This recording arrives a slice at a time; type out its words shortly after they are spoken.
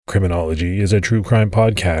Criminology is a true crime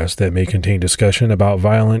podcast that may contain discussion about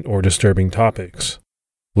violent or disturbing topics.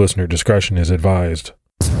 Listener discretion is advised.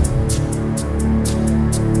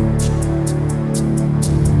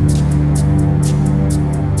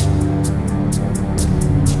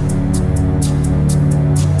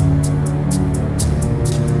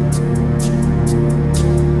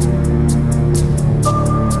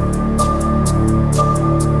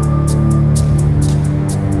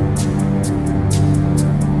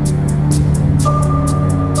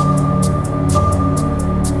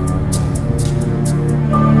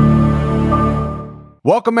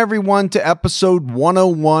 Welcome, everyone, to episode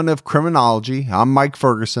 101 of Criminology. I'm Mike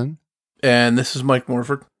Ferguson. And this is Mike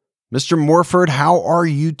Morford. Mr. Morford, how are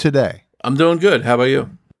you today? I'm doing good. How about you?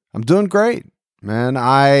 I'm doing great, man.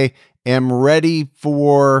 I am ready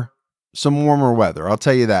for some warmer weather. I'll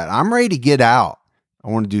tell you that. I'm ready to get out. I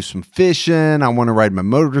want to do some fishing. I want to ride my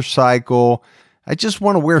motorcycle. I just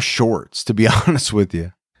want to wear shorts, to be honest with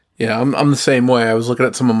you. Yeah, I'm the same way. I was looking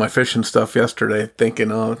at some of my fishing stuff yesterday,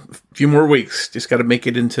 thinking, a few more weeks. Just got to make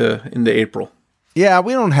it into April. Yeah,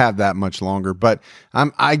 we don't have that much longer, but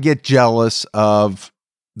I get jealous of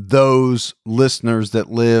those listeners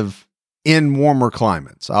that live in warmer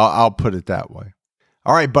climates. I'll put it that way.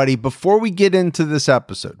 All right, buddy, before we get into this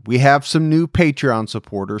episode, we have some new Patreon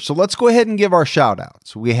supporters, so let's go ahead and give our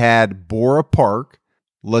shout-outs. We had Bora Park,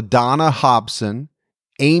 LaDonna Hobson,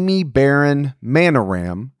 Amy Barron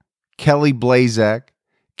Manoram, Kelly Blazek,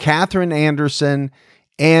 Catherine Anderson,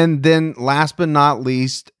 and then last but not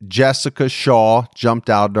least, Jessica Shaw jumped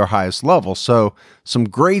out at our highest level. So some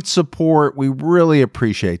great support. We really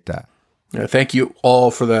appreciate that. Yeah, thank you all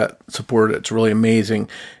for that support. It's really amazing.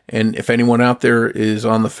 And if anyone out there is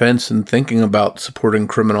on the fence and thinking about supporting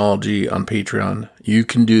Criminology on Patreon, you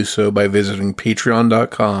can do so by visiting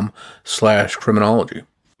patreon.com/criminology.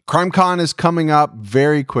 CrimeCon is coming up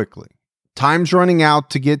very quickly. Time's running out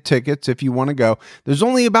to get tickets if you want to go. There's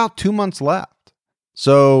only about 2 months left.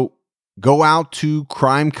 So go out to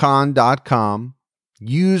crimecon.com,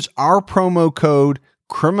 use our promo code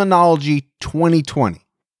Criminology2020.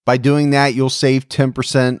 By doing that, you'll save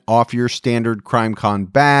 10% off your standard CrimeCon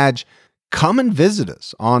badge. Come and visit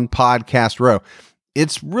us on Podcast Row.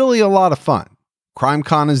 It's really a lot of fun.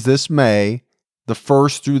 CrimeCon is this May, the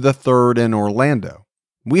 1st through the 3rd in Orlando.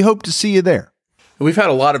 We hope to see you there. We've had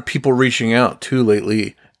a lot of people reaching out, too,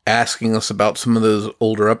 lately, asking us about some of those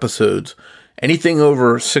older episodes. Anything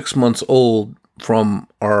over 6 months old from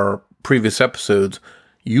our previous episodes,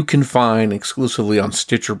 you can find exclusively on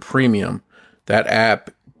Stitcher Premium. That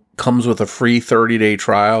app comes with a free 30-day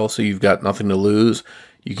trial, so you've got nothing to lose.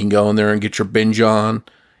 You can go in there and get your binge on,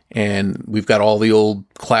 and we've got all the old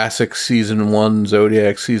classic Season 1,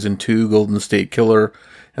 Zodiac, Season 2, Golden State Killer,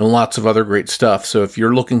 and lots of other great stuff. So if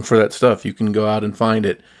you're looking for that stuff, you can go out and find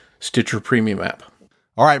it. Stitcher Premium app.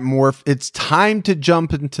 All right, Morph, it's time to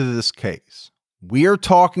jump into this case. We are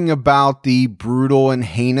talking about the brutal and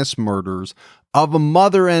heinous murders of a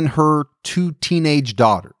mother and her 2 teenage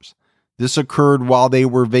daughters. This occurred while they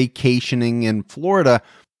were vacationing in Florida,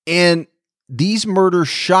 and these murders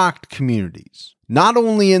shocked communities, not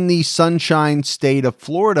only in the Sunshine State of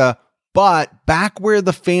Florida, but back where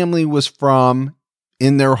the family was from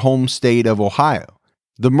in their home state of Ohio.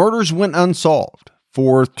 The murders went unsolved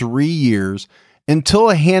for 3 years until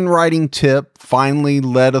a handwriting tip finally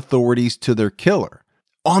led authorities to their killer.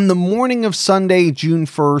 On the morning of Sunday, June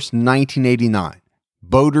 1st, 1989,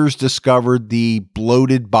 boaters discovered the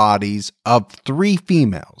bloated bodies of 3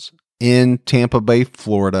 females in Tampa Bay,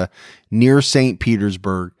 Florida, near St.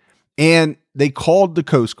 Petersburg, and they called the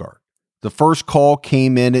Coast Guard. The first call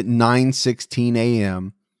came in at 9:16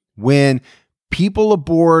 a.m. when people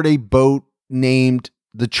aboard a boat named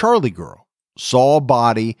the Charlie Girl saw a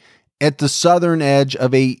body at the southern edge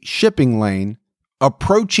of a shipping lane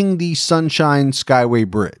approaching the Sunshine Skyway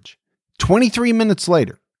Bridge. 23 minutes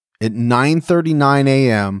later, at 9:39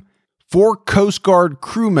 a.m., 4 Coast Guard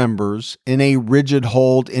crew members in a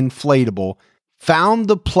rigid-hulled inflatable found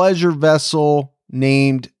the pleasure vessel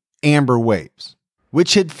named Amber Waves,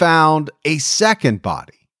 which had found a second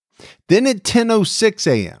body. Then at 10:06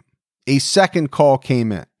 a.m., a second call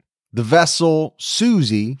came in. The vessel,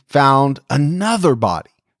 Susie, found another body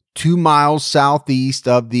 2 miles southeast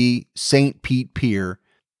of the St. Pete Pier.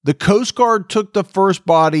 The Coast Guard took the first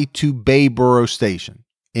body to Bayboro Station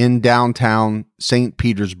in downtown St.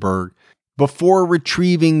 Petersburg before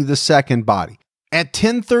retrieving the second body. At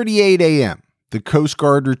 10:38 a.m., the Coast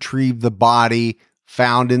Guard retrieved the body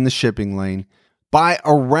found in the shipping lane. By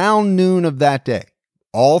around noon of that day,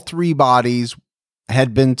 all 3 bodies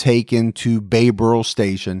had been taken to Bayboro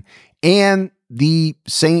Station, and the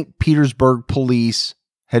St. Petersburg police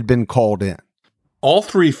had been called in. All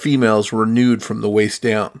three females were nude from the waist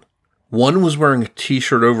down. One was wearing a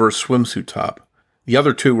t-shirt over a swimsuit top. The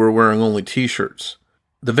other two were wearing only t-shirts.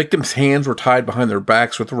 The victims' hands were tied behind their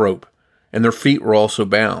backs with rope, and their feet were also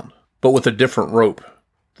bound, but with a different rope.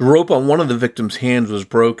 The rope on one of the victims' hands was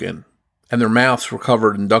broken, and their mouths were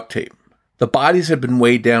covered in duct tape. The bodies had been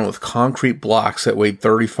weighed down with concrete blocks that weighed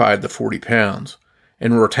 35 to 40 pounds,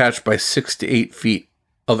 and were attached by 6 to 8 feet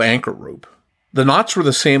of anchor rope. The knots were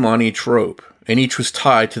the same on each rope, and each was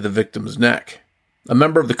tied to the victim's neck. A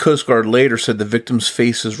member of the Coast Guard later said the victims'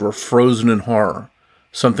 faces were frozen in horror,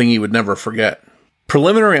 something he would never forget.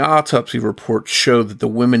 Preliminary autopsy reports showed that the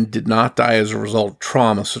women did not die as a result of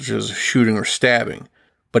trauma such as shooting or stabbing,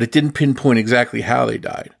 but it didn't pinpoint exactly how they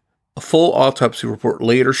died. A full autopsy report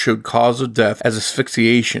later showed cause of death as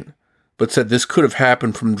asphyxiation, but said this could have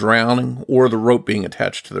happened from drowning or the rope being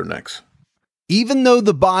attached to their necks. Even though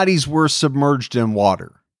the bodies were submerged in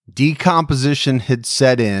water, decomposition had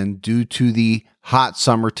set in due to the hot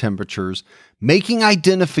summer temperatures, making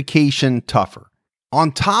identification tougher.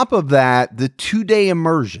 On top of that, the 2-day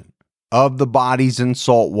immersion of the bodies in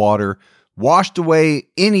salt water washed away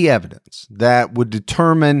any evidence that would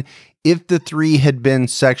determine if the three had been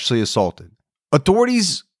sexually assaulted.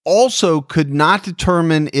 Authorities also could not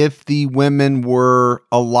determine if the women were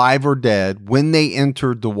alive or dead when they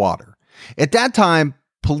entered the water. At that time,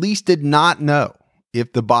 police did not know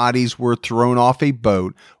if the bodies were thrown off a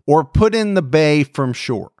boat or put in the bay from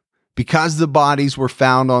shore. Because the bodies were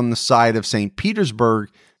found on the side of St. Petersburg,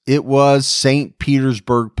 it was St.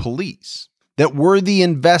 Petersburg police that were the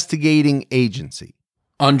investigating agency.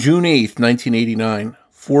 On June 8, 1989,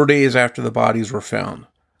 4 days after the bodies were found,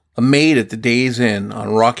 a maid at the Days Inn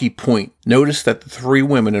on Rocky Point noticed that the three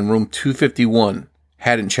women in room 251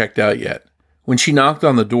 hadn't checked out yet. When she knocked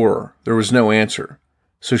on the door, there was no answer,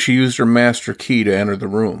 so she used her master key to enter the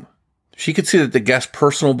room. She could see that the guests'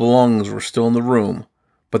 personal belongings were still in the room,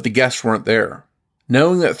 but the guests weren't there.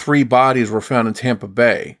 Knowing that 3 bodies were found in Tampa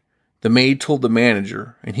Bay, the maid told the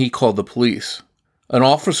manager, and he called the police. An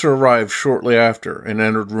officer arrived shortly after and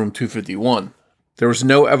entered room 251. There was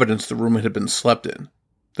no evidence the room had been slept in.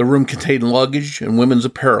 The room contained luggage and women's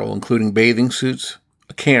apparel, including bathing suits,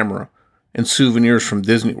 a camera, and souvenirs from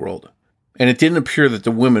Disney World. And it didn't appear that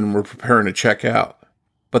the women were preparing to check out.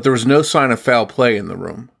 But there was no sign of foul play in the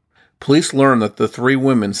room. Police learned that the 3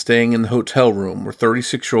 women staying in the hotel room were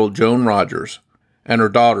 36-year-old Joan Rogers and her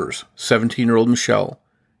daughters, 17-year-old Michelle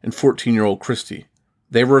and 14-year-old Christy.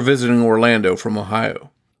 They were visiting Orlando from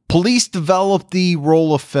Ohio. Police developed the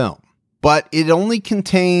roll of film, but it only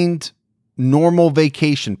contained normal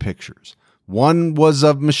vacation pictures. One was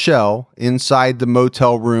of Michelle inside the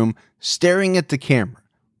motel room staring at the camera,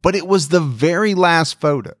 but it was the very last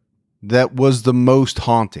photo that was the most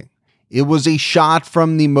haunting. It was a shot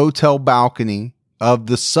from the motel balcony of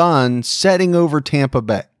the sun setting over Tampa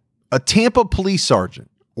Bay. A Tampa police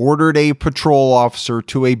sergeant ordered a patrol officer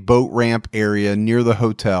to a boat ramp area near the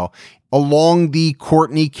hotel along the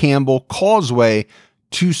Courtney Campbell Causeway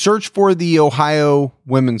to search for the Ohio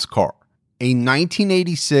women's car, a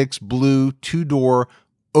 1986 blue 2-door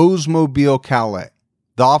Oldsmobile Calais.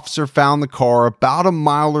 The officer found the car about a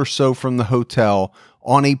mile or so from the hotel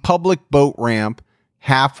on a public boat ramp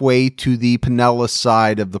halfway to the Pinellas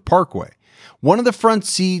side of the parkway. One of the front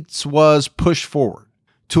seats was pushed forward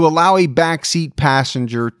to allow a backseat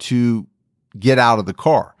passenger to get out of the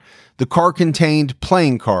car. The car contained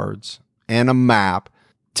playing cards and a map,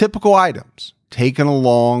 typical items taken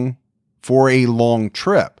along for a long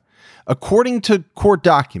trip. According to court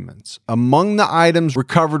documents, among the items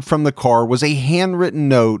recovered from the car was a handwritten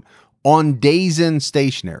note on Days Inn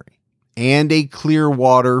stationery and a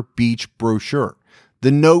Clearwater Beach brochure.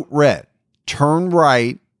 The note read, "Turn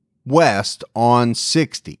right west on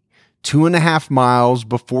 60, 2.5 miles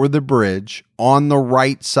before the bridge, on the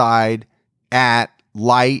right side at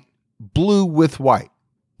light blue with white."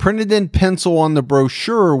 Printed in pencil on the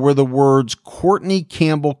brochure were the words Courtney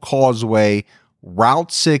Campbell Causeway,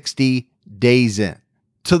 Route 60, Days Inn.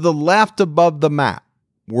 To the left above the map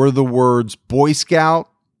were the words Boy Scout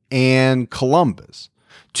and Columbus,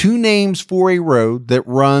 2 names for a road that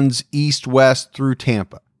runs east-west through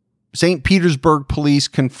Tampa. St. Petersburg police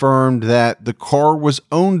confirmed that the car was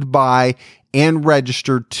owned by and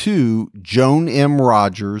registered to Joan M.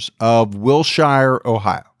 Rogers of Wilshire,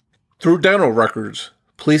 Ohio. Through dental records,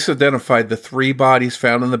 police identified the 3 bodies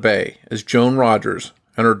found in the bay as Joan Rogers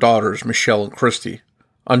and her daughters Michelle and Christy.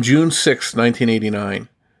 On June 6, 1989,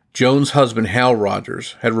 Joan's husband Hal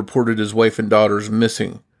Rogers had reported his wife and daughters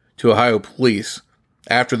missing to Ohio police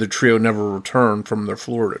after the trio never returned from their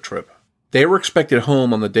Florida trip. They were expected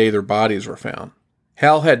home on the day their bodies were found.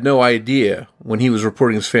 Hal had no idea when he was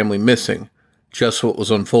reporting his family missing just what was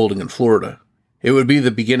unfolding in Florida. It would be the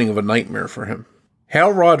beginning of a nightmare for him.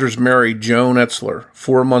 Hal Rogers married Joan Etzler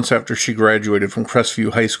 4 months after she graduated from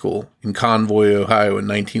Crestview High School in Convoy, Ohio in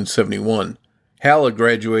 1971. Hal had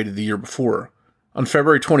graduated the year before. On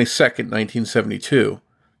February 22, 1972,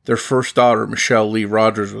 their first daughter, Michelle Lee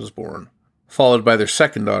Rogers, was born, followed by their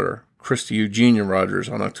second daughter, Christy Eugenia Rogers,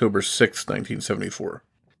 on October 6, 1974.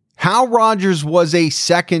 Hal Rogers was a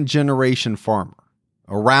second-generation farmer.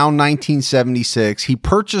 Around 1976, he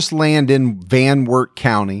purchased land in Van Wert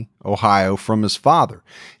County, Ohio, from his father.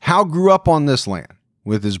 Hal grew up on this land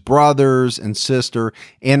with his brothers and sister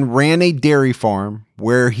and ran a dairy farm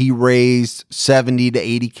where he raised 70 to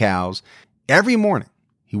 80 cows. Every morning,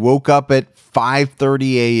 he woke up at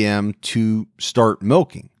 5:30 a.m. to start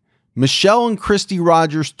milking. Michelle and Christy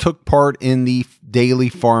Rogers took part in the daily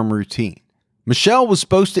farm routine. Michelle was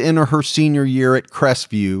supposed to enter her senior year at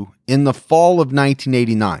Crestview in the fall of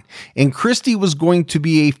 1989, and Christy was going to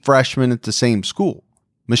be a freshman at the same school.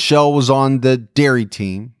 Michelle was on the dairy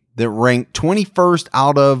team that ranked 21st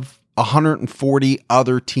out of 140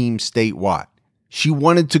 other teams statewide. She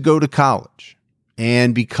wanted to go to college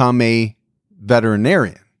and become a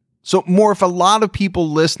veterinarian. So, Morph, a lot of people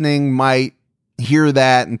listening might hear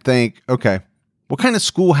that and think, okay, what kind of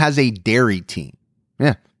school has a dairy team?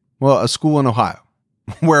 Yeah, well, a school in Ohio,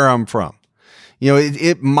 where I'm from. You know,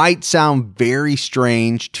 it might sound very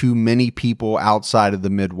strange to many people outside of the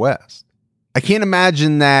Midwest. I can't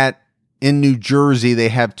imagine that in New Jersey they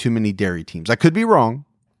have too many dairy teams. I could be wrong.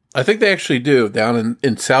 I think they actually do. Down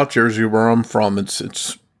in South Jersey, where I'm from,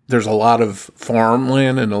 there's a lot of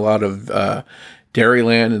farmland and a lot of dairy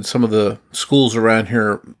land, and some of the schools around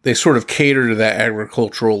here, they sort of cater to that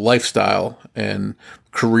agricultural lifestyle and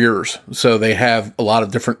careers. So they have a lot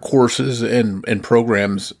of different courses and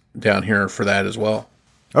programs down here for that as well.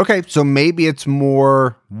 Okay, so maybe it's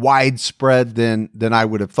more widespread than I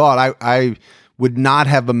would have thought. I would not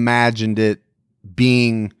have imagined it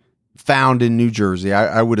being found in New Jersey.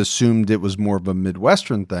 I would assumed it was more of a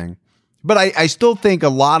Midwestern thing. But I still think a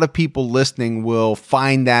lot of people listening will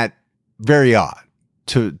find that very odd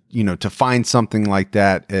to find something like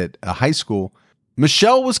that at a high school.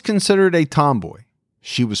 Michelle was considered a tomboy.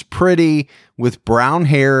 She was pretty with brown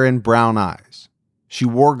hair and brown eyes. She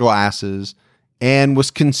wore glasses and was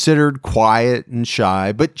considered quiet and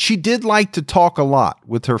shy, but she did like to talk a lot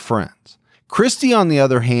with her friends. Christy, on the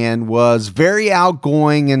other hand, was very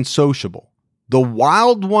outgoing and sociable, the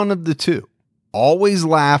wild one of the two, always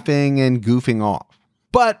laughing and goofing off.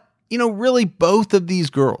 But, really both of these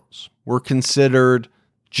girls were considered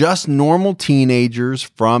just normal teenagers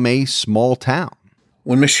from a small town.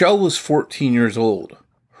 When Michelle was 14 years old,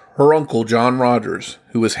 her uncle, John Rogers,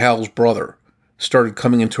 who was Hal's brother, started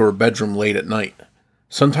coming into her bedroom late at night.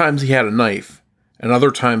 Sometimes he had a knife, and other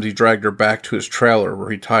times he dragged her back to his trailer where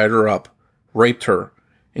he tied her up, raped her,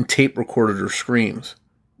 and tape recorded her screams.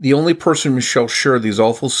 The only person Michelle shared these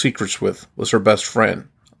awful secrets with was her best friend,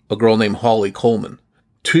 a girl named Holly Coleman.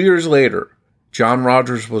 2 years later, John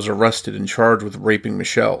Rogers was arrested and charged with raping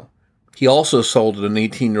Michelle. He also assaulted an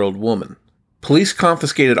 18-year-old woman. Police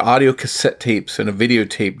confiscated audio cassette tapes and a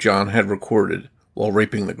videotape John had recorded while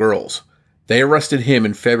raping the girls. They arrested him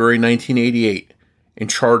in February 1988 and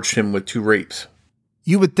charged him with 2 rapes.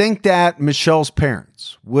 You would think that Michelle's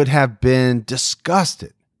parents would have been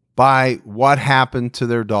disgusted by what happened to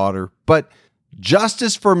their daughter, but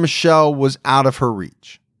justice for Michelle was out of her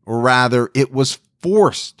reach, or rather, it was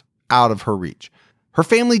forced out of her reach. Her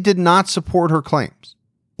family did not support her claims,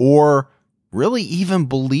 or really even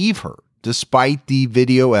believe her, despite the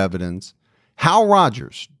video evidence. Hal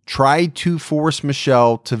Rogers tried to force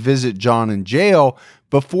Michelle to visit John in jail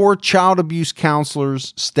before child abuse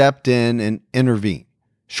counselors stepped in and intervened.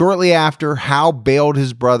 Shortly after, Hal bailed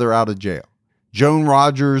his brother out of jail. Joan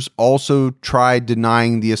Rogers also tried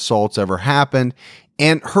denying the assaults ever happened,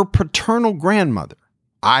 and her paternal grandmother,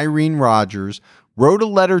 Irene Rogers, wrote a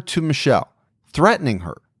letter to Michelle threatening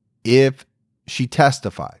her if she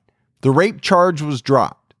testified. The rape charge was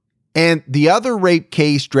dropped, and the other rape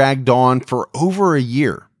case dragged on for over a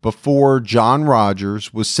year before John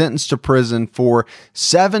Rogers was sentenced to prison for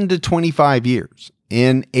 7 to 25 years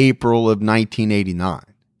in April of 1989.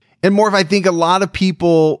 And Morph, I think a lot of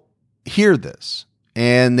people hear this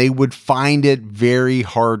and they would find it very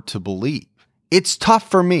hard to believe. It's tough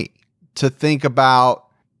for me to think about,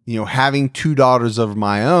 having 2 daughters of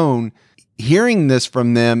my own, hearing this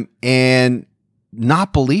from them and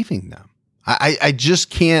not believing them. I just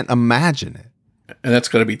can't imagine it. And that's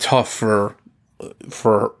going to be tough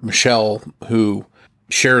for Michelle, who,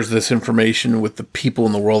 shares this information with the people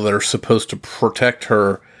in the world that are supposed to protect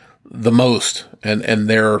her the most, and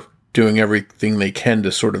they're doing everything they can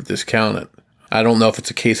to sort of discount it. I don't know if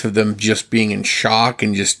it's a case of them just being in shock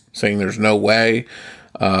and just saying there's no way,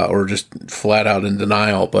 or just flat out in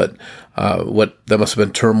denial, but that must have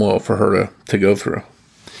been turmoil for her to go through.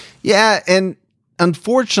 Yeah, and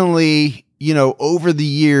unfortunately, over the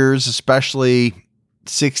years, especially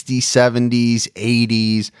 60s, 70s,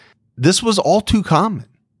 80s, this was all too common.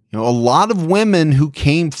 A lot of women who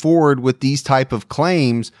came forward with these type of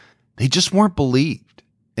claims, they just weren't believed.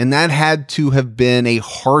 And that had to have been a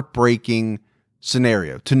heartbreaking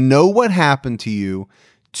scenario. To know what happened to you,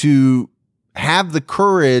 to have the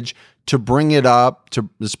courage to bring it up,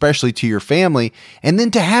 especially to your family, and then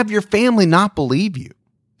to have your family not believe you.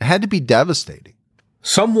 It had to be devastating.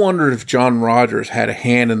 Some wondered if John Rogers had a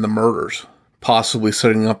hand in the murders, possibly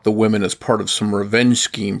setting up the women as part of some revenge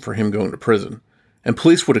scheme for him going to prison, and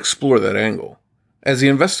police would explore that angle. As the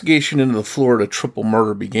investigation into the Florida triple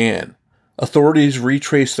murder began, authorities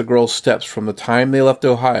retraced the girls' steps from the time they left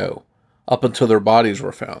Ohio up until their bodies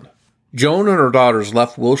were found. Joan and her daughters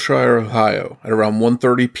left Wilshire, Ohio at around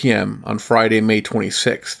 1:30 p.m. on Friday, May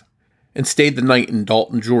 26th, and stayed the night in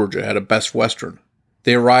Dalton, Georgia at a Best Western.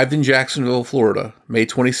 They arrived in Jacksonville, Florida, May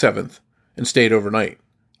 27th, and stayed overnight.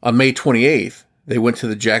 On May 28th, they went to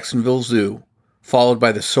the Jacksonville Zoo, followed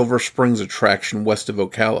by the Silver Springs attraction west of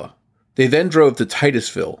Ocala. They then drove to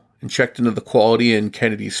Titusville and checked into the Quality Inn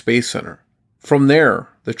Kennedy Space Center. From there,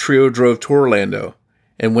 the trio drove to Orlando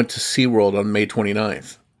and went to SeaWorld on May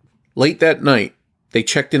 29th. Late that night, they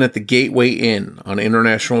checked in at the Gateway Inn on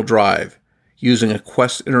International Drive using a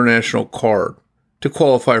Quest International card to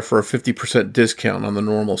qualify for a 50% discount on the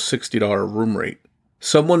normal $60 room rate.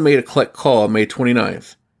 Someone made a collect call on May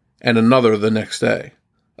 29th, and another the next day.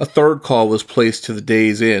 A third call was placed to the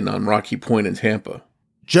Days Inn on Rocky Point in Tampa.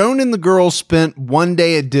 Joan and the girls spent one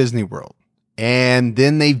day at Disney World, and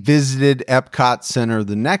then they visited Epcot Center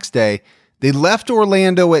the next day. They left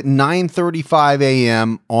Orlando at 9:35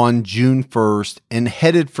 a.m. on June 1st and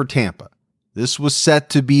headed for Tampa. This was set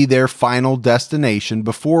to be their final destination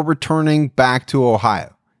before returning back to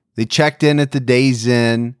Ohio. They checked in at the Days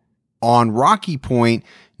Inn on Rocky Point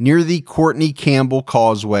near the Courtney Campbell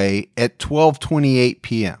Causeway at 12:28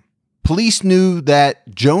 p.m. Police knew that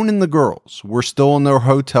Joan and the girls were still in their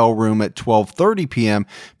hotel room at 12:30 p.m.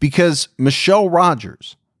 because Michelle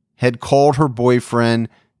Rogers had called her boyfriend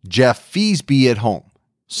Jeff Feasby at home.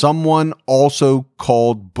 Someone also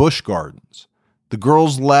called Busch Gardens. The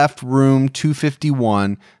girls left room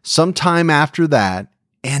 251 sometime after that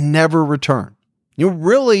and never returned.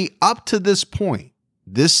 Really, up to this point,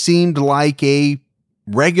 this seemed like a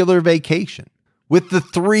regular vacation, with the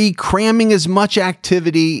three cramming as much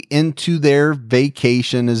activity into their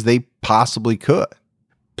vacation as they possibly could.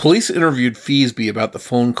 Police interviewed Feasby about the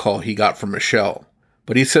phone call he got from Michelle,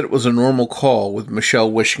 but he said it was a normal call with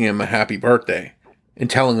Michelle wishing him a happy birthday and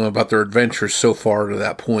telling him about their adventures so far to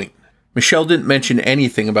that point. Michelle didn't mention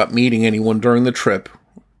anything about meeting anyone during the trip,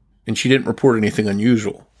 and she didn't report anything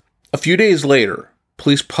unusual. A few days later,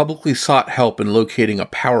 police publicly sought help in locating a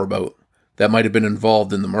powerboat that might have been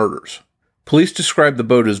involved in the murders. Police described the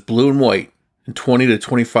boat as blue and white and 20 to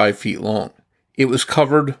 25 feet long. It was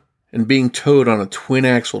covered and being towed on a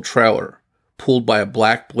twin-axle trailer pulled by a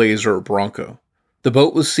black Blazer or Bronco. The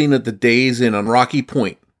boat was seen at the Days Inn on Rocky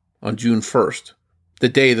Point on June 1st, the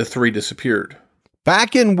day the three disappeared.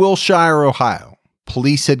 Back in Wilshire, Ohio,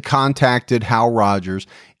 police had contacted Hal Rogers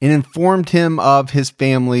and informed him of his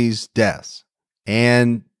family's deaths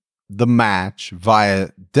and the match via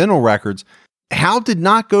dental records. Hal did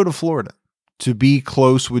not go to Florida to be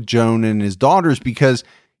close with Joan and his daughters because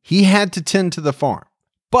he had to tend to the farm.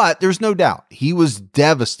 But there's no doubt he was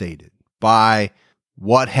devastated by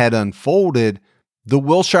what had unfolded. The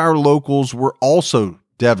Wilshire locals were also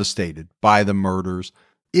devastated by the murders.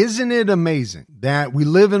 Isn't it amazing that we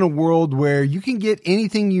live in a world where you can get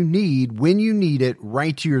anything you need when you need it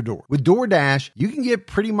right to your door? With DoorDash, you can get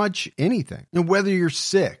pretty much anything. And whether you're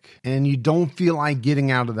sick and you don't feel like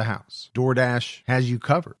getting out of the house, DoorDash has you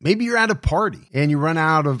covered. Maybe you're at a party and you run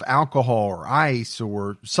out of alcohol or ice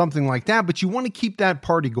or something like that, but you want to keep that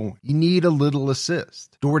party going. You need a little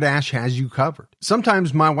assist. DoorDash has you covered.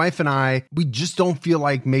 Sometimes my wife and I, we just don't feel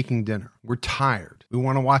like making dinner. We're tired. we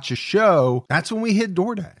want to watch a show, that's when we hit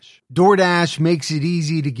DoorDash. DoorDash makes it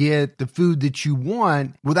easy to get the food that you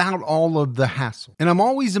want without all of the hassle. And I'm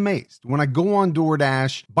always amazed when I go on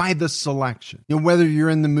DoorDash by the selection. Whether you're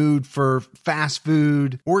in the mood for fast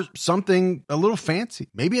food or something a little fancy,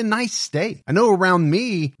 maybe a nice steak. I know around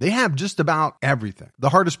me, they have just about everything. The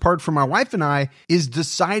hardest part for my wife and I is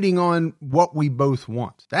deciding on what we both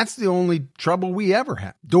want. That's the only trouble we ever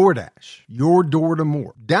have. DoorDash, your door to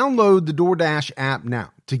more. Download the DoorDash app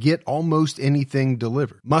now to get almost anything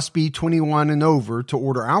delivered. Must be 21 and over to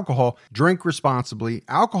order alcohol. Drink responsibly.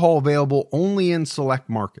 Alcohol available only in select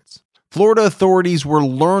markets. Florida authorities were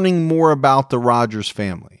learning more about the Rogers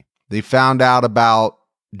family. They found out about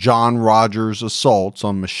John Rogers' assaults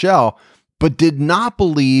on Michelle, but did not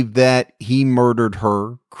believe that he murdered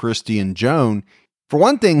her, Christy and Joan. For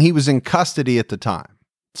one thing, he was in custody at the time.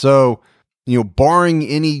 So, barring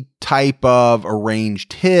any type of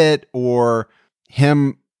arranged hit or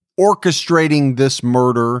him orchestrating this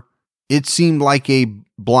murder, it seemed like a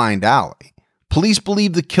blind alley. Police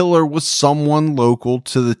believe the killer was someone local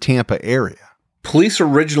to the Tampa area. Police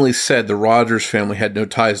originally said the Rogers family had no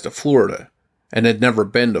ties to Florida and had never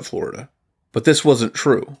been to Florida, but this wasn't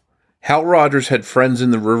true. Hal Rogers had friends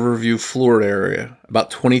in the Riverview, Florida area,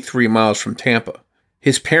 about 23 miles from Tampa.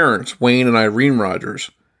 His parents, Wayne and Irene Rogers,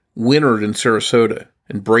 wintered in Sarasota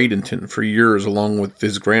and Bradenton for years along with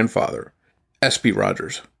his grandfather, S.B.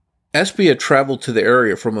 Rogers. S.B. had traveled to the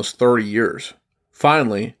area for almost 30 years.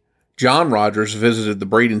 Finally, John Rogers visited the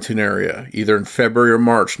Bradenton area either in February or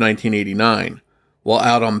March 1989 while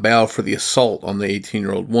out on bail for the assault on the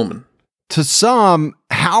 18-year-old woman. To some,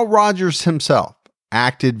 Hal Rogers himself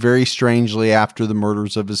acted very strangely after the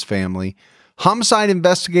murders of his family. Homicide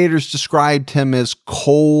investigators described him as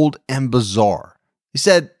cold and bizarre. He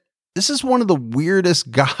said, "This is one of the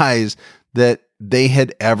weirdest guys that they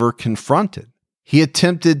had ever confronted." He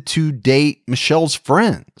attempted to date Michelle's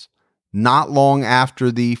friends. Not long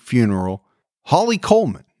after the funeral, Holly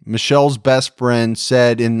Coleman, Michelle's best friend,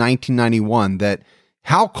 said in 1991 that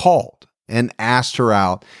Hal called and asked her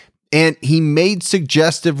out, and he made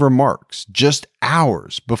suggestive remarks just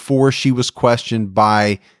hours before she was questioned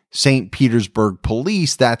by St. Petersburg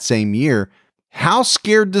police that same year. Hal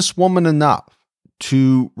scared this woman enough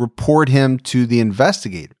to report him to the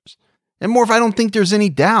investigators. And Morph, I don't think there's any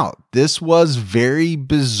doubt this was very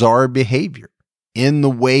bizarre behavior in the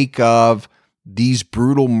wake of these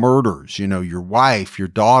brutal murders. Your wife, your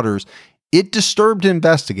daughters. It disturbed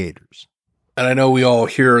investigators. And I know we all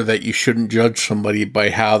hear that you shouldn't judge somebody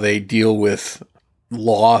by how they deal with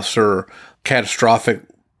loss or catastrophic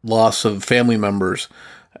loss of family members.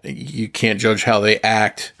 You can't judge how they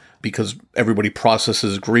act because everybody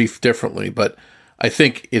processes grief differently. But I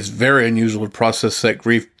think it's very unusual to process that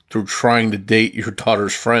grief through trying to date your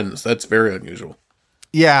daughter's friends. That's very unusual.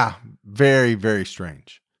 Yeah, very, very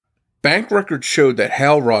strange. Bank records showed that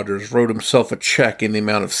Hal Rogers wrote himself a check in the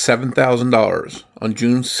amount of $7,000 on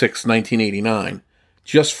June 6, 1989,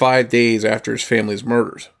 just 5 days after his family's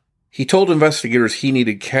murders. He told investigators he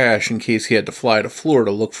needed cash in case he had to fly to Florida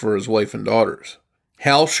to look for his wife and daughters.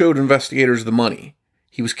 Hal showed investigators the money.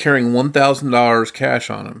 He was carrying $1,000 cash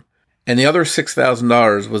on him, and the other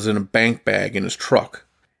 $6,000 was in a bank bag in his truck.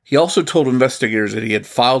 He also told investigators that he had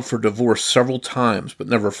filed for divorce several times but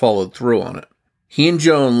never followed through on it. He and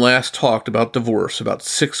Joan last talked about divorce about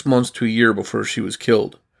 6 months to a year before she was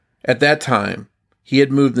killed. At that time, he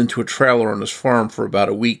had moved into a trailer on his farm for about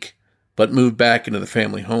a week, but moved back into the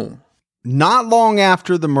family home. Not long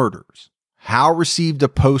after the murders, Hal received a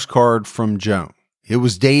postcard from Joan. It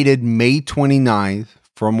was dated May 29th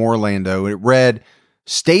from Orlando. It read,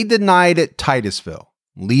 "Stayed the night at Titusville,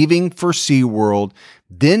 leaving for SeaWorld,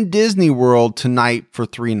 then Disney World tonight for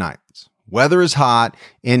 3 nights. Weather is hot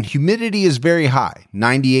and humidity is very high,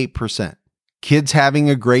 98%. Kids having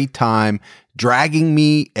a great time, dragging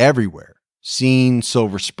me everywhere. Seen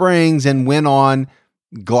Silver Springs and went on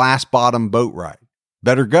glass bottom boat ride.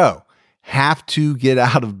 Better go. Have to get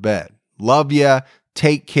out of bed. Love ya.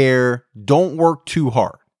 Take care. Don't work too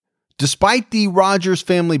hard." Despite the Rogers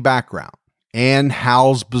family background and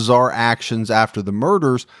Hal's bizarre actions after the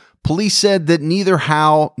murders, police said that neither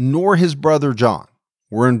Hal nor his brother John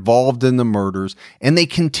were involved in the murders, and they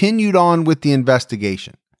continued on with the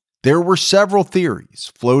investigation. There were several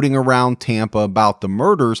theories floating around Tampa about the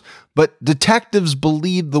murders, but detectives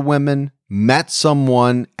believed the women met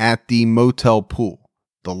someone at the motel pool,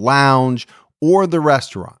 the lounge, or the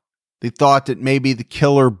restaurant. They thought that maybe the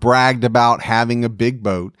killer bragged about having a big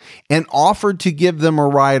boat and offered to give them a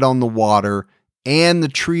ride on the water, and the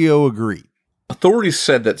trio agreed. Authorities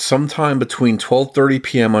said that sometime between 12:30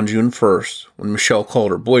 p.m. on June 1st, when Michelle called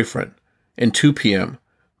her boyfriend, and 2 p.m.,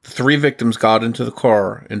 the 3 victims got into the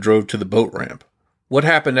car and drove to the boat ramp. What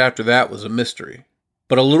happened after that was a mystery.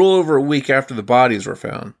 But a little over a week after the bodies were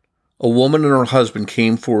found, a woman and her husband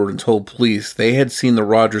came forward and told police they had seen the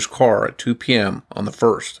Rogers car at 2 p.m. on the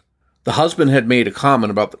 1st. The husband had made a comment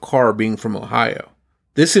about the car being from Ohio.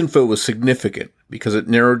 This info was significant because it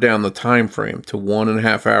narrowed down the time frame to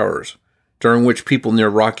 1.5 hours, during which people near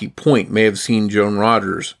Rocky Point may have seen Joan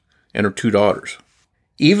Rogers and her 2 daughters.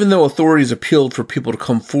 Even though authorities appealed for people to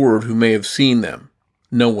come forward who may have seen them,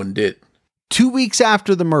 no one did. 2 weeks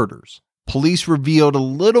after the murders, police revealed a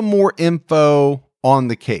little more info on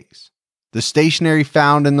the case. The stationery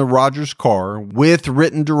found in the Rogers car with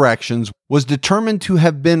written directions was determined to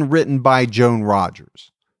have been written by Joan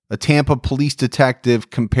Rogers. A Tampa police detective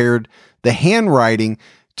compared the handwriting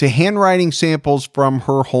to handwriting samples from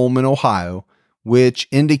her home in Ohio, which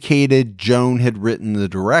indicated Joan had written the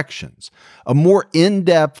directions. A more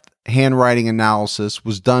in-depth handwriting analysis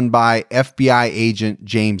was done by FBI agent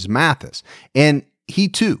James Mathis, and he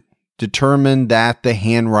too determined that the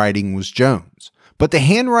handwriting was Joan's. But the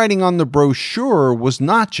handwriting on the brochure was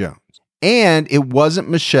not Joan's, and it wasn't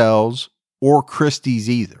Michelle's or Christie's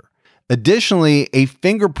either. Additionally, a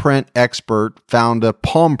fingerprint expert found a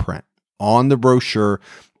palm print on the brochure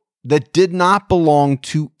that did not belong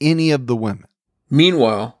to any of the women.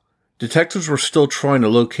 Meanwhile, detectives were still trying to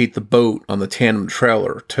locate the boat on the tandem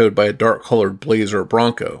trailer towed by a dark-colored Blazer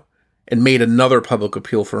Bronco and made another public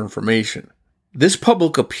appeal for information. This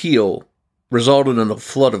public appeal resulted in a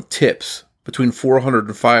flood of tips, between 400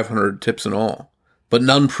 and 500 tips in all, but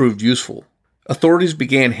none proved useful. Authorities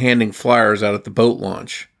began handing flyers out at the boat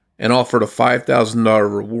launch and offered a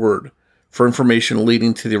 $5,000 reward for information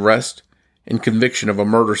leading to the arrest and conviction of a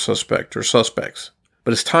murder suspect or suspects.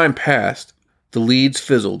 But as time passed, the leads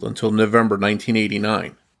fizzled until November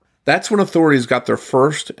 1989. That's when authorities got their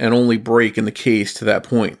first and only break in the case to that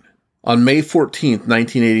point. On May 14,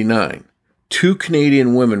 1989, 2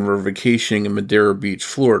 Canadian women were vacationing in Madeira Beach,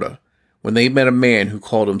 Florida, when they met a man who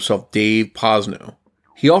called himself Dave Posno.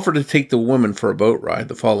 He offered to take the women for a boat ride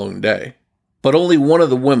the following day. But only one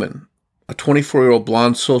of the women, a 24-year-old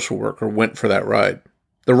blonde social worker, went for that ride.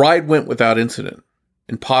 The ride went without incident,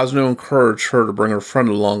 and Posno encouraged her to bring her friend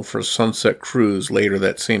along for a sunset cruise later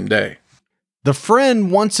that same day. The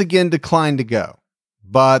friend once again declined to go,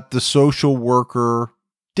 but the social worker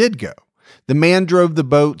did go. The man drove the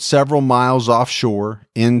boat several miles offshore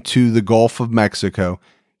into the Gulf of Mexico.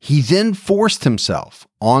 He then forced himself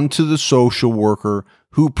onto the social worker,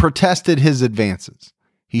 who protested his advances.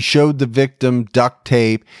 He showed the victim duct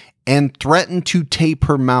tape and threatened to tape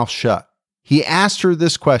her mouth shut. He asked her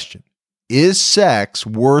this question: "Is sex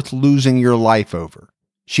worth losing your life over?"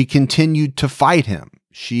 She continued to fight him.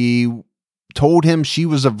 She told him she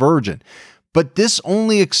was a virgin, but this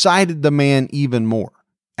only excited the man even more.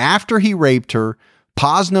 After he raped her,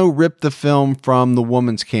 Posno ripped the film from the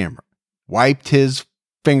woman's camera, wiped his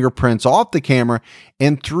fingerprints off the camera,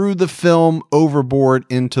 and threw the film overboard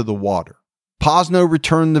into the water. Posno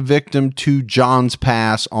returned the victim to John's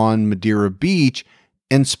Pass on Madeira Beach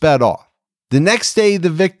and sped off. The next day,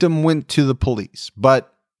 the victim went to the police,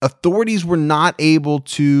 but authorities were not able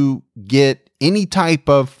to get any type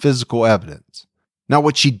of physical evidence. Now,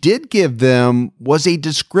 what she did give them was a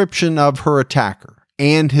description of her attacker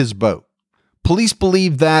and his boat. Police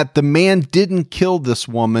believe that the man didn't kill this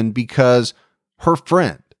woman because her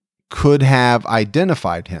friend could have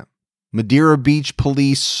identified him. Madeira Beach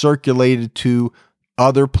police circulated to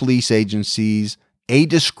other police agencies a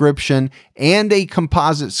description and a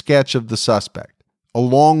composite sketch of the suspect,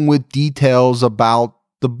 along with details about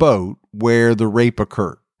the boat where the rape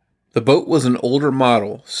occurred. The boat was an older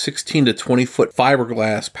model, 16 to 20 foot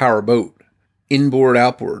fiberglass power boat, inboard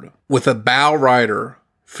outboard, with a bow rider,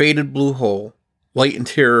 faded blue hull, light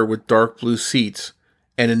interior with dark blue seats,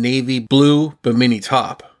 and a navy blue bimini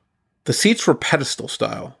top. The seats were pedestal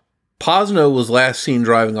style. Posno was last seen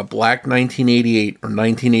driving a black 1988 or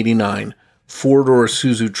 1989 four-door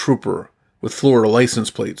Isuzu Trooper with Florida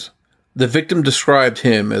license plates. The victim described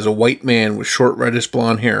him as a white man with short reddish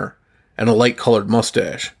blonde hair and a light-colored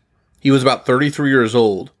mustache. He was about 33 years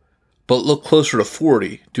old, but looked closer to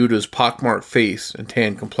 40 due to his pockmarked face and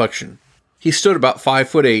tan complexion. He stood about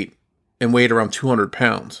 5'8" and weighed around 200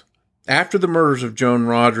 pounds. After the murders of Joan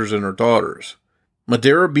Rogers and her daughters,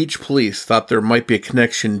 Madeira Beach police thought there might be a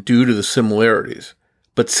connection due to the similarities,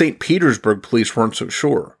 but St. Petersburg police weren't so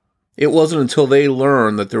sure. It wasn't until they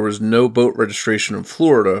learned that there was no boat registration in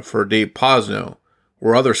Florida for Dave Posno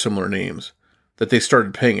or other similar names that they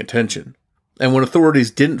started paying attention. And when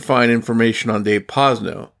authorities didn't find information on Dave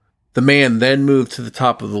Posno, the man then moved to the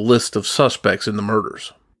top of the list of suspects in the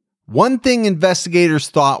murders. One thing investigators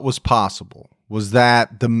thought was possible was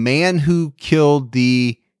that the man who killed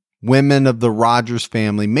the women of the Rogers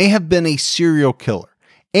family may have been a serial killer,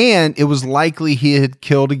 and it was likely he had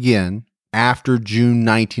killed again after June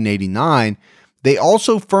 1989. They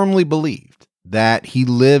also firmly believed that he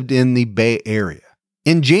lived in the Bay Area.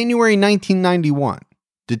 In January 1991,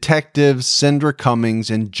 Detectives Sandra Cummings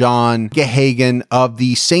and John Gehagen of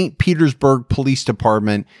the St. Petersburg Police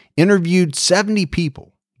Department interviewed 70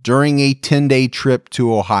 people during a 10-day trip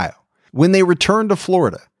to Ohio. When they returned to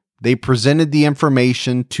Florida, they presented the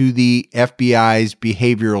information to the FBI's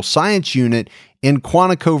Behavioral Science Unit in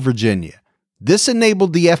Quantico, Virginia. This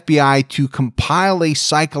enabled the FBI to compile a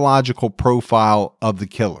psychological profile of the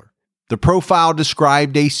killer. The profile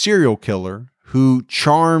described a serial killer who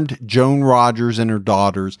charmed Joan Rogers and her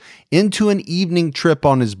daughters into an evening trip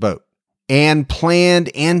on his boat and planned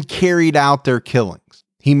and carried out their killings.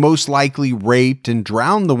 He most likely raped and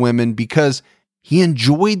drowned the women because he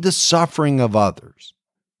enjoyed the suffering of others.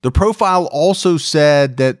 The profile also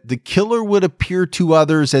said that the killer would appear to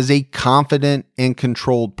others as a confident and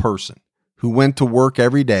controlled person who went to work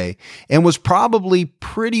every day and was probably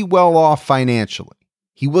pretty well off financially.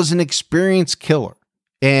 He was an experienced killer.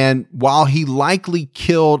 And while he likely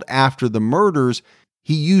killed after the murders,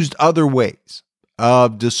 he used other ways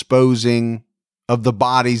of disposing of the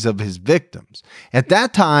bodies of his victims. At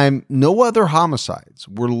that time, no other homicides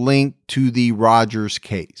were linked to the Rogers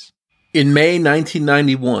case. In May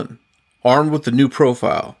 1991, armed with the new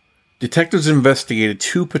profile, detectives investigated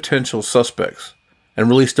 2 potential suspects and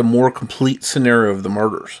released a more complete scenario of the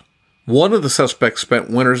murders. One of the suspects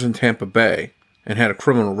spent winters in Tampa Bay and had a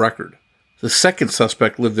criminal record. The second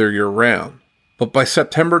suspect lived there year-round, but by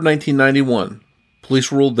September 1991,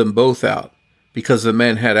 police ruled them both out because the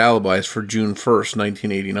men had alibis for June 1st,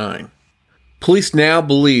 1989. Police now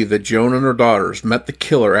believe that Joan and her daughters met the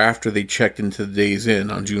killer after they checked into the Days Inn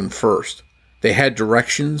on June 1st. They had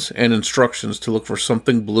directions and instructions to look for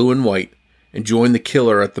something blue and white and join the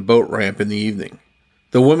killer at the boat ramp in the evening.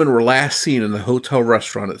 The women were last seen in the hotel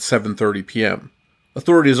restaurant at 7:30 p.m.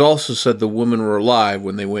 Authorities also said the women were alive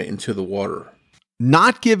when they went into the water.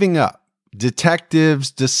 Not giving up,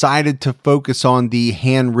 detectives decided to focus on the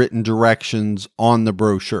handwritten directions on the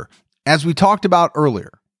brochure. As we talked about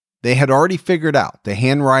earlier, they had already figured out the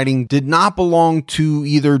handwriting did not belong to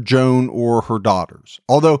either Joan or her daughters,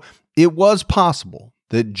 although it was possible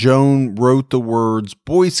that Joan wrote the words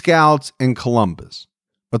Boy Scouts and Columbus.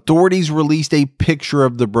 Authorities released a picture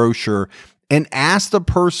of the brochure and asked the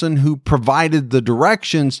person who provided the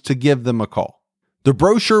directions to give them a call. The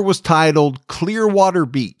brochure was titled Clearwater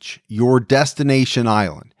Beach, Your Destination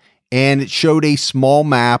Island, and it showed a small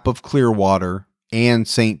map of Clearwater and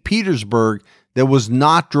St. Petersburg that was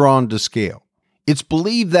not drawn to scale. It's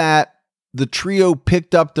believed that the trio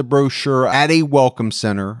picked up the brochure at a welcome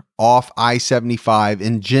center off I-75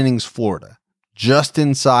 in Jennings, Florida, just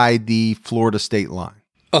inside the Florida state line.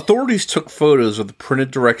 Authorities took photos of the printed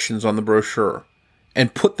directions on the brochure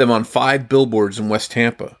and put them on 5 billboards in West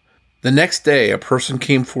Tampa. The next day, a person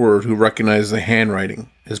came forward who recognized the handwriting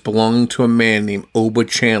as belonging to a man named Oba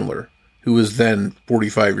Chandler, who was then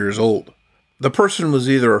 45 years old. The person was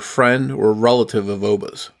either a friend or a relative of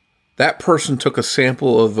Oba's. That person took a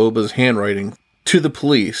sample of Oba's handwriting to the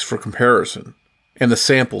police for comparison, and the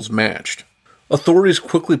samples matched. Authorities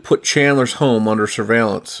quickly put Chandler's home under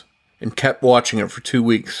surveillance and kept watching it for 2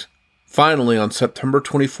 weeks. Finally, on September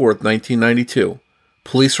 24th, 1992,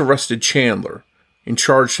 police arrested Chandler and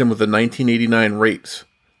charged him with the 1989 rapes,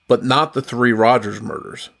 but not the 3 Rogers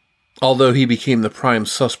murders, although he became the prime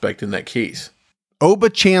suspect in that case. Oba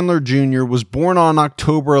Chandler Jr. was born on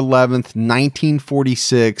October 11th,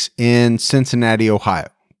 1946 in Cincinnati, Ohio,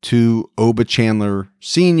 to Oba Chandler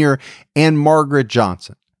Sr. and Margaret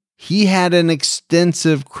Johnson. He had an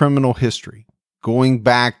extensive criminal history, going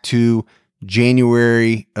back to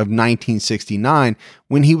January of 1969,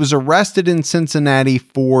 when he was arrested in Cincinnati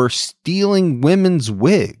for stealing women's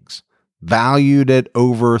wigs, valued at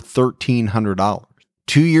over $1,300.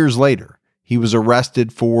 2 years later, he was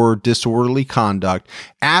arrested for disorderly conduct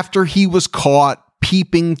after he was caught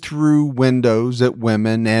peeping through windows at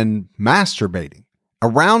women and masturbating.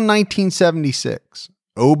 Around 1976,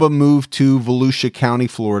 Oba moved to Volusia County,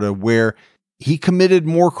 Florida, where he committed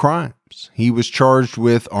more crimes. He was charged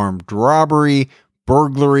with armed robbery,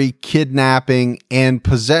 burglary, kidnapping, and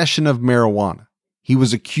possession of marijuana. He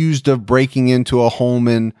was accused of breaking into a home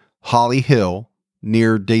in Holly Hill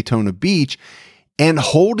near Daytona Beach and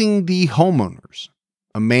holding the homeowners,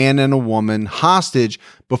 a man and a woman, hostage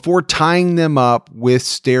before tying them up with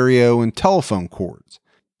stereo and telephone cords.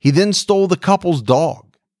 He then stole the couple's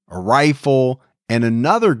dog, a rifle, and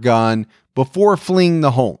another gun before fleeing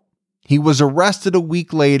the home. He was arrested a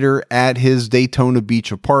week later at his Daytona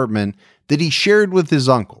Beach apartment that he shared with his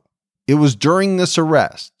uncle. It was during this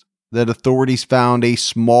arrest that authorities found a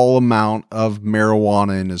small amount of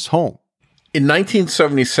marijuana in his home. In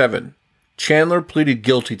 1977, Chandler pleaded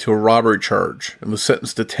guilty to a robbery charge and was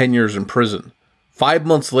sentenced to 10 years in prison. 5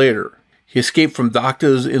 months later, he escaped from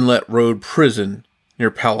Doctors Inlet Road Prison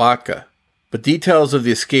near Palatka, but details of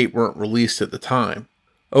the escape weren't released at the time.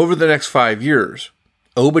 Over the next 5 years,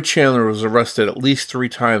 Oba Chandler was arrested at least 3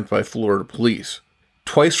 times by Florida police,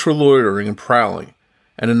 twice for loitering and prowling,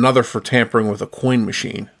 and another for tampering with a coin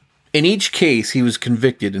machine. In each case, he was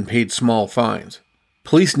convicted and paid small fines.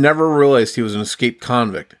 Police never realized he was an escaped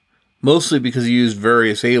convict, mostly because he used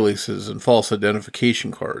various aliases and false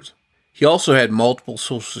identification cards. He also had multiple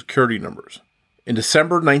social security numbers. In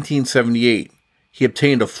December 1978, he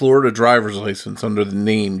obtained a Florida driver's license under the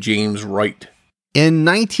name James Wright. In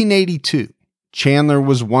 1982, Chandler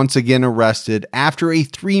was once again arrested after a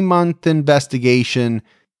 3-month investigation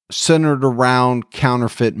centered around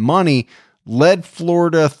counterfeit money led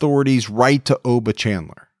Florida authorities right to Oba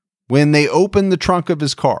Chandler. When they opened the trunk of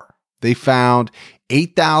his car, they found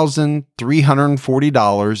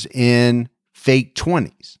 $8,340 in fake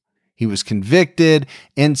 20s. He was convicted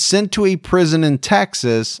and sent to a prison in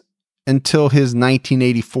Texas until his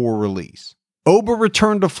 1984 release. Oba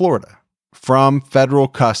returned to Florida from federal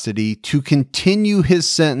custody to continue his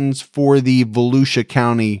sentence for the Volusia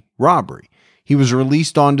County robbery. He was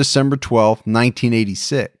released on December 12,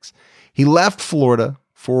 1986. He left Florida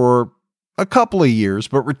for a couple of years,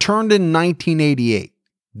 but returned in 1988.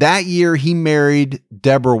 That year, he married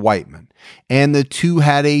Deborah Whiteman, and the two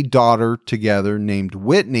had a daughter together named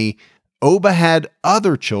Whitney. Oba had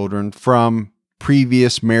other children from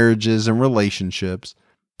previous marriages and relationships.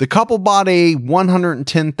 The couple bought a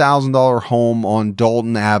 $110,000 home on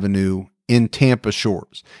Dalton Avenue in Tampa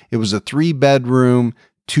Shores. It was a 3-bedroom,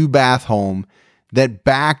 2-bath home that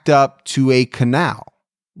backed up to a canal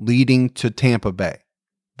leading to Tampa Bay.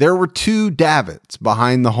 There were 2 davits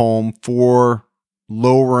behind the home for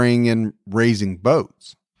lowering and raising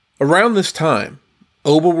boats. Around this time,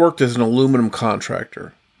 Oba worked as an aluminum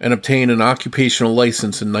contractor and obtained an occupational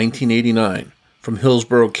license in 1989 from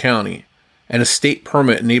Hillsborough County and a state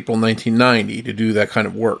permit in April 1990 to do that kind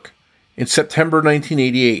of work. In September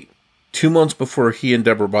 1988, 2 months before he and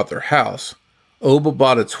Deborah bought their house, Oba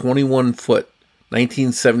bought a 21-foot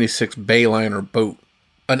 1976 Bayliner boat,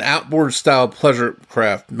 an outboard-style pleasure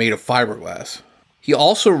craft made of fiberglass. He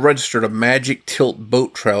also registered a Magic Tilt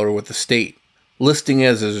boat trailer with the state, listing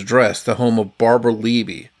as his address the home of Barbara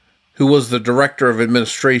Levy, who was the director of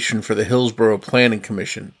administration for the Hillsborough Planning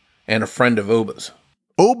Commission and a friend of Oba's.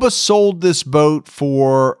 Oba sold this boat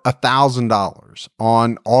for $1,000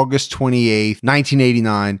 on August 28,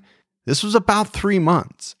 1989. This was about 3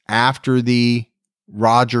 months after the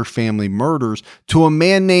Roger family murders to a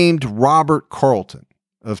man named Robert Carlton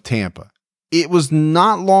of Tampa. It was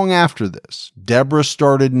not long after this, Deborah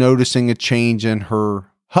started noticing a change in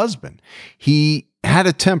her husband. He had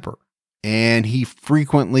a temper, and he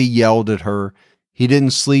frequently yelled at her. He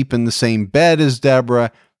didn't sleep in the same bed as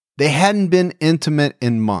Deborah. They hadn't been intimate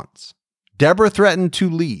in months. Deborah threatened to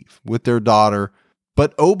leave with their daughter,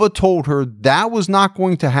 but Oba told her that was not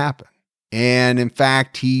going to happen. And in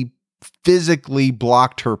fact, he physically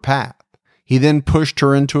blocked her path. He then pushed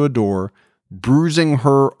her into a door, bruising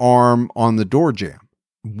her arm on the door jamb.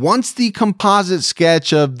 Once the composite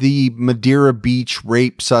sketch of the Madeira Beach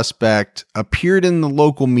rape suspect appeared in the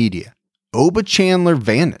local media, Oba Chandler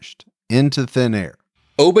vanished into thin air.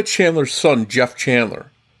 Oba Chandler's son, Jeff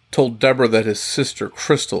Chandler, told Deborah that his sister,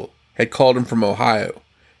 Crystal, had called him from Ohio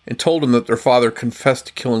and told him that their father confessed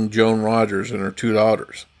to killing Joan Rogers and her 2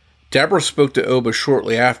 daughters. Deborah spoke to Oba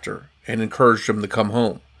shortly after and encouraged him to come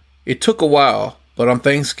home. It took a while, but on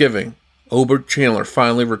Thanksgiving, Oba Chandler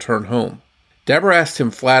finally returned home. Deborah asked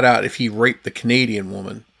him flat out if he raped the Canadian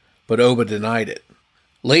woman, but Oba denied it.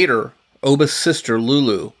 Later, Oba's sister,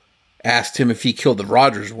 Lulu, asked him if he killed the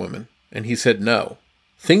Rogers women, and he said no.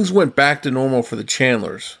 Things went back to normal for the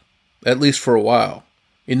Chandlers, at least for a while.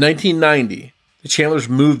 In 1990, the Chandlers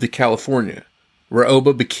moved to California, where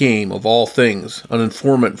Oba became, of all things, an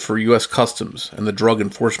informant for U.S. Customs and the Drug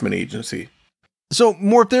Enforcement Agency. So,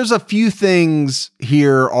 Mort, there's a few things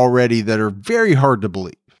here already that are very hard to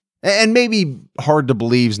believe. And maybe hard to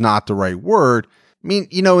believe is not the right word. I mean,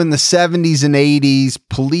 in the 70s and 80s,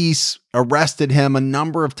 police arrested him a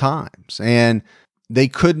number of times, and they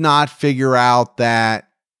could not figure out that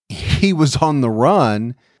he was on the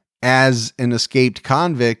run as an escaped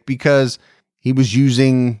convict because he was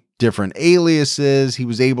using different aliases. He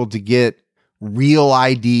was able to get real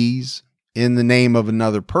IDs in the name of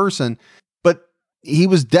another person, but he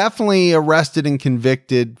was definitely arrested and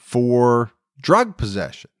convicted for drug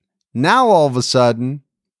possession. Now, all of a sudden,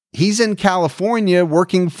 he's in California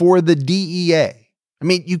working for the DEA. I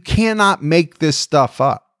mean, you cannot make this stuff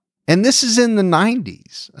up. And this is in the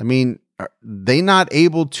 90s. I mean, are they not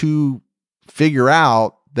able to figure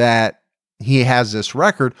out that he has this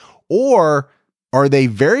record, or are they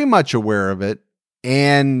very much aware of it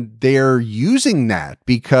and they're using that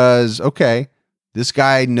because, okay, this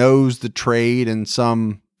guy knows the trade in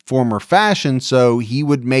some form or fashion, so he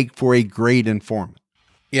would make for a great informant.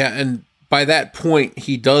 Yeah, and by that point,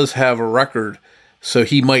 he does have a record, so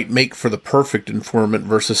he might make for the perfect informant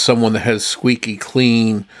versus someone that has squeaky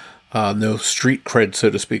clean, no street cred, so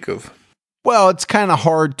to speak of. Well, it's kind of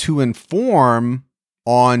hard to inform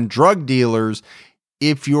on drug dealers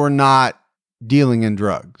if you're not dealing in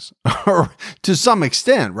drugs, or to some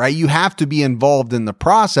extent, right? You have to be involved in the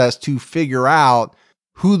process to figure out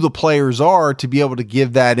who the players are to be able to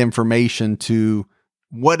give that information to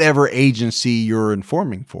whatever agency you're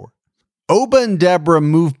informing for. Oba and Deborah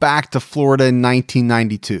moved back to Florida in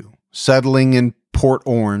 1992, settling in Port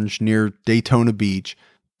Orange near Daytona Beach.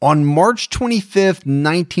 On March 25th,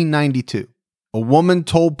 1992, a woman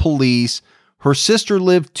told police her sister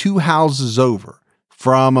lived 2 houses over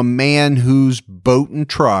from a man whose boat and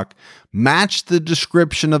truck matched the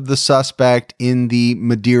description of the suspect in the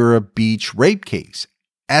Madeira Beach rape case,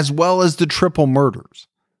 as well as the triple murders.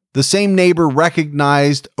 The same neighbor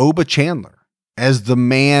recognized Oba Chandler as the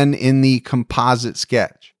man in the composite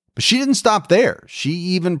sketch. But she didn't stop there. She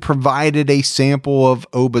even provided a sample of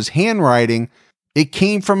Oba's handwriting. It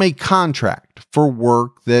came from a contract for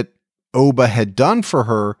work that Oba had done for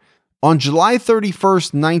her. On July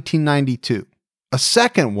 31st, 1992, a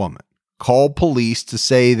second woman called police to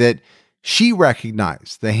say that she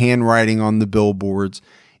recognized the handwriting on the billboards.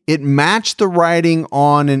 It matched the writing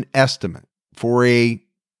on an estimate for a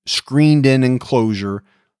screened-in enclosure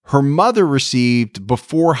her mother received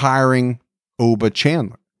before hiring Oba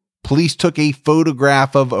Chandler. Police took a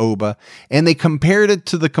photograph of Oba and they compared it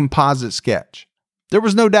to the composite sketch. There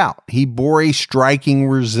was no doubt he bore a striking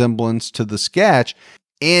resemblance to the sketch,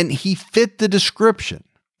 and he fit the description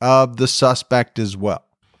of the suspect as well.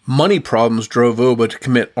 Money problems drove Oba to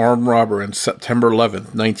commit armed robbery on September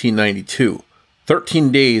 11th, 1992,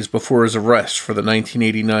 13 days before his arrest for the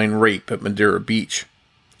 1989 rape at Madeira Beach.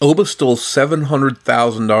 Oba stole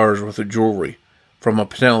 $700,000 worth of jewelry from a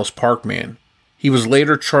Pinellas Park man. He was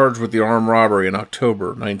later charged with the armed robbery in October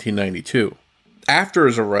 1992. After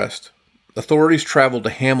his arrest, authorities traveled to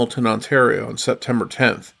Hamilton, Ontario on September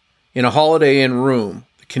 10th. In a Holiday Inn room,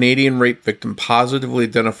 the Canadian rape victim positively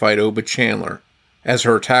identified Oba Chandler as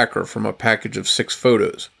her attacker from a package of 6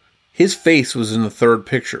 photos. His face was in the third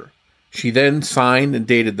picture. She then signed and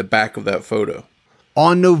dated the back of that photo.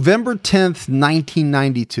 On November 10th,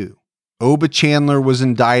 1992, Oba Chandler was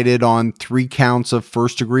indicted on 3 counts of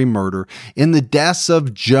first-degree murder in the deaths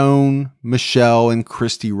of Joan, Michelle, and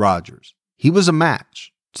Christy Rogers. He was a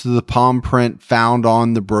match to the palm print found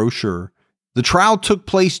on the brochure. The trial took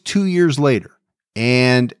place 2 years later,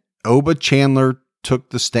 and Oba Chandler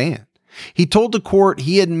took the stand. He told the court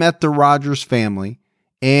he had met the Rogers family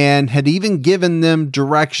and had even given them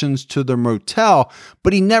directions to their motel,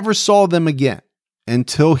 but he never saw them again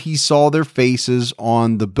until he saw their faces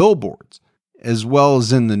on the billboards, as well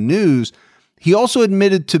as in the news. He also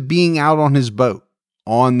admitted to being out on his boat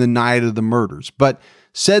on the night of the murders, but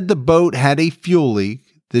said the boat had a fuel leak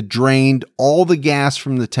that drained all the gas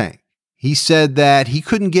from the tank. He said that he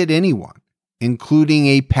couldn't get anyone, including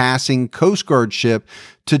a passing Coast Guard ship,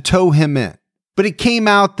 to tow him in. But it came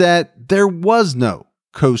out that there was no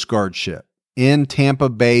Coast Guard ship in Tampa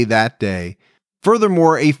Bay that day.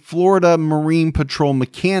 Furthermore, a Florida Marine Patrol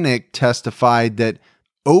mechanic testified that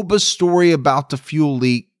Oba's story about the fuel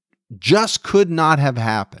leak just could not have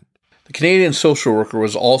happened. The Canadian social worker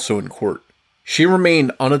was also in court. She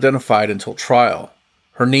remained unidentified until trial.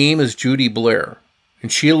 Her name is Judy Blair,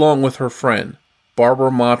 and she, along with her friend,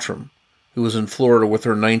 Barbara Mottram, who was in Florida with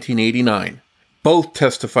her in 1989, both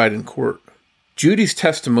testified in court. Judy's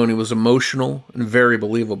testimony was emotional and very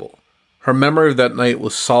believable. Her memory of that night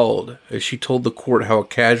was solid as she told the court how a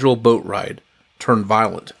casual boat ride turned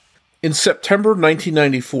violent. In September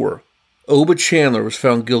 1994, Oba Chandler was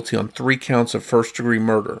found guilty on 3 counts of first-degree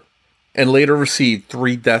murder and later received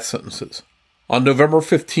 3 death sentences. On November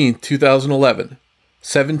 15, 2011,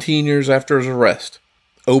 17 years after his arrest,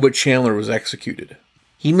 Oba Chandler was executed.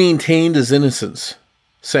 He maintained his innocence,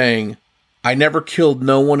 saying, "I never killed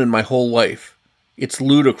no one in my whole life. It's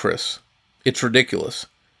ludicrous. It's ridiculous."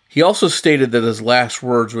 He also stated that his last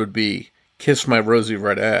words would be, kiss my rosy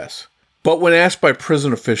red ass. But when asked by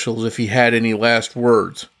prison officials if he had any last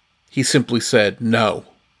words, he simply said no.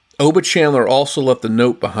 Oba Chandler also left a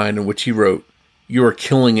note behind in which he wrote, "You are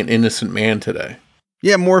killing an innocent man today."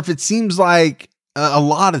 Yeah, Morph, it seems like a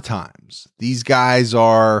lot of times these guys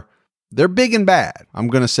they're big and bad. I'm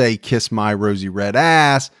going to say kiss my rosy red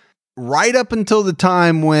ass right up until the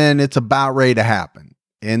time when it's about ready to happen.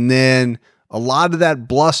 And then a lot of that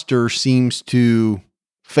bluster seems to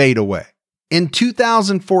fade away. In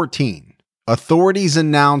 2014, authorities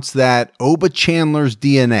announced that Oba Chandler's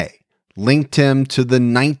DNA linked him to the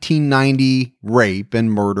 1990 rape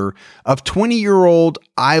and murder of 20-year-old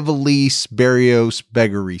Ivelisse Barrios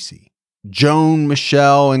Begarisi. Joan,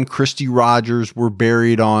 Michelle, and Christy Rogers were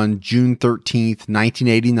buried on June 13th,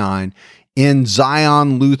 1989 in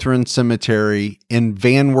Zion Lutheran Cemetery in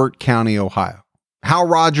Van Wert County, Ohio. Hal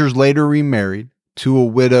Rogers later remarried to a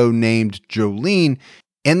widow named Jolene,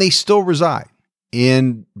 and they still reside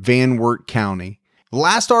in Van Wert County. The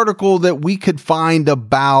last article that we could find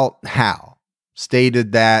about Hal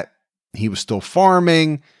stated that he was still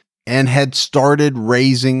farming and had started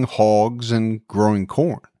raising hogs and growing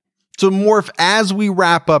corn. So Morph, as we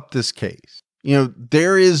wrap up this case,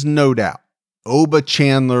 there is no doubt Oba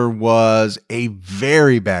Chandler was a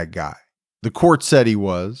very bad guy. The court said he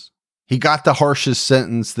was. He got the harshest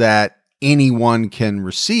sentence that anyone can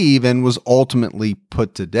receive and was ultimately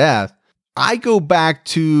put to death. I go back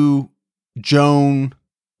to Joan,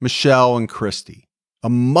 Michelle, and Christy, a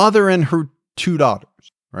mother and her two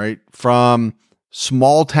daughters, right, from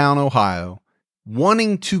small town Ohio,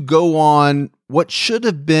 wanting to go on what should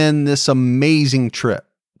have been this amazing trip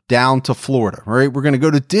down to Florida, right? We're going to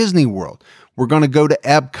go to Disney World. We're going to go to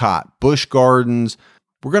Epcot, Busch Gardens.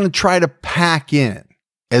 We're going to try to pack in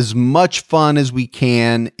as much fun as we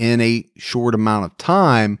can in a short amount of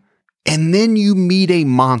time. And then you meet a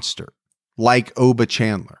monster like Oba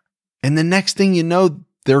Chandler. And the next thing you know,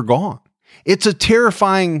 they're gone. It's a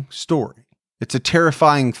terrifying story. It's a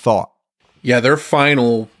terrifying thought. Yeah, that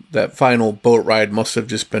final boat ride must have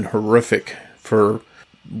just been horrific for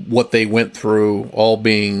what they went through, all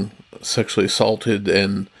being sexually assaulted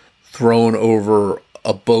and thrown over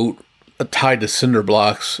a boat tied to cinder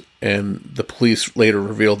blocks. And the police later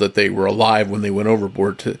revealed that they were alive when they went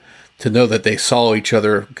overboard. To know that they saw each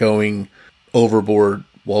other going overboard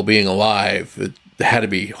while being alive, it had to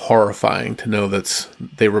be horrifying to know that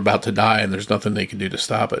they were about to die and there's nothing they can do to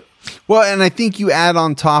stop it. Well, and I think you add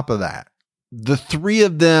on top of that, the three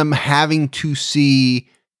of them having to see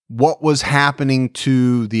what was happening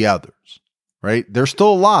to the others, right? They're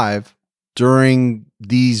still alive during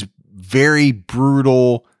these very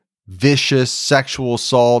brutal, vicious sexual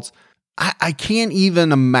assaults. I can't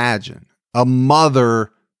even imagine a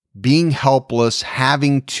mother being helpless,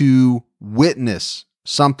 having to witness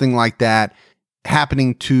something like that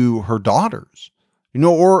happening to her daughters,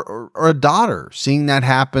 or a daughter seeing that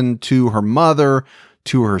happen to her mother,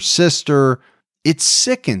 to her sister. It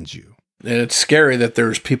sickens you. And it's scary that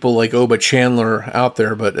there's people like Oba Chandler out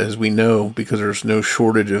there, but as we know, because there's no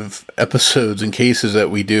shortage of episodes and cases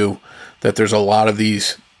that we do, that there's a lot of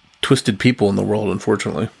these twisted people in the world,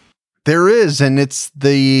 unfortunately. There is, and it's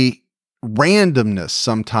the randomness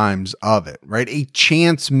sometimes of it, right? A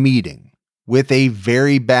chance meeting with a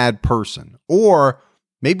very bad person, or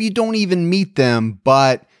maybe you don't even meet them,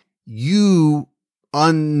 but you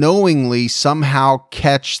unknowingly somehow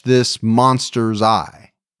catch this monster's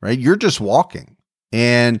eye, right? You're just walking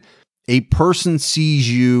and a person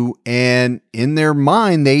sees you and in their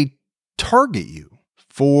mind, they target you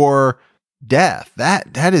for death.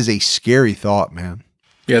 That is a scary thought, man.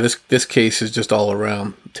 Yeah, this case is just all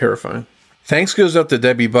around terrifying. Thanks goes up to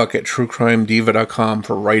Debbie Buck at TrueCrimeDiva.com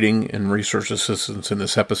for writing and research assistance in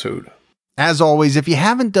this episode. As always, if you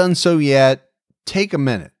haven't done so yet, take a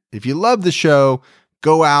minute. If you love the show,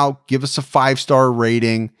 go out, give us a 5-star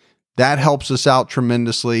rating. That helps us out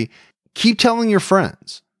tremendously. Keep telling your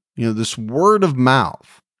friends. This word of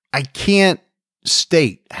mouth, I can't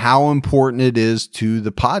state how important it is to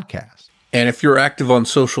the podcast. And if you're active on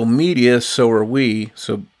social media, so are we.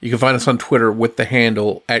 So you can find us on Twitter with the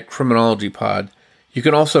handle @CriminologyPod. You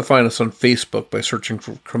can also find us on Facebook by searching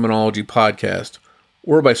for Criminology Podcast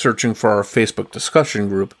or by searching for our Facebook discussion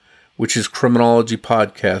group, which is Criminology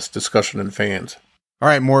Podcast Discussion and Fans. All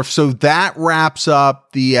right, Morph. So that wraps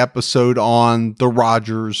up the episode on the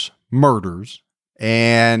Rogers murders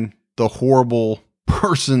and the horrible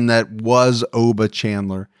person that was Oba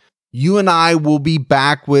Chandler. You and I will be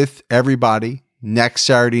back with everybody next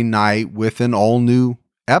Saturday night with an all-new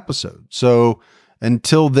episode. So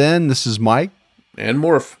until then, this is Mike. And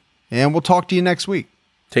Morph. And we'll talk to you next week.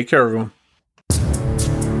 Take care, everyone.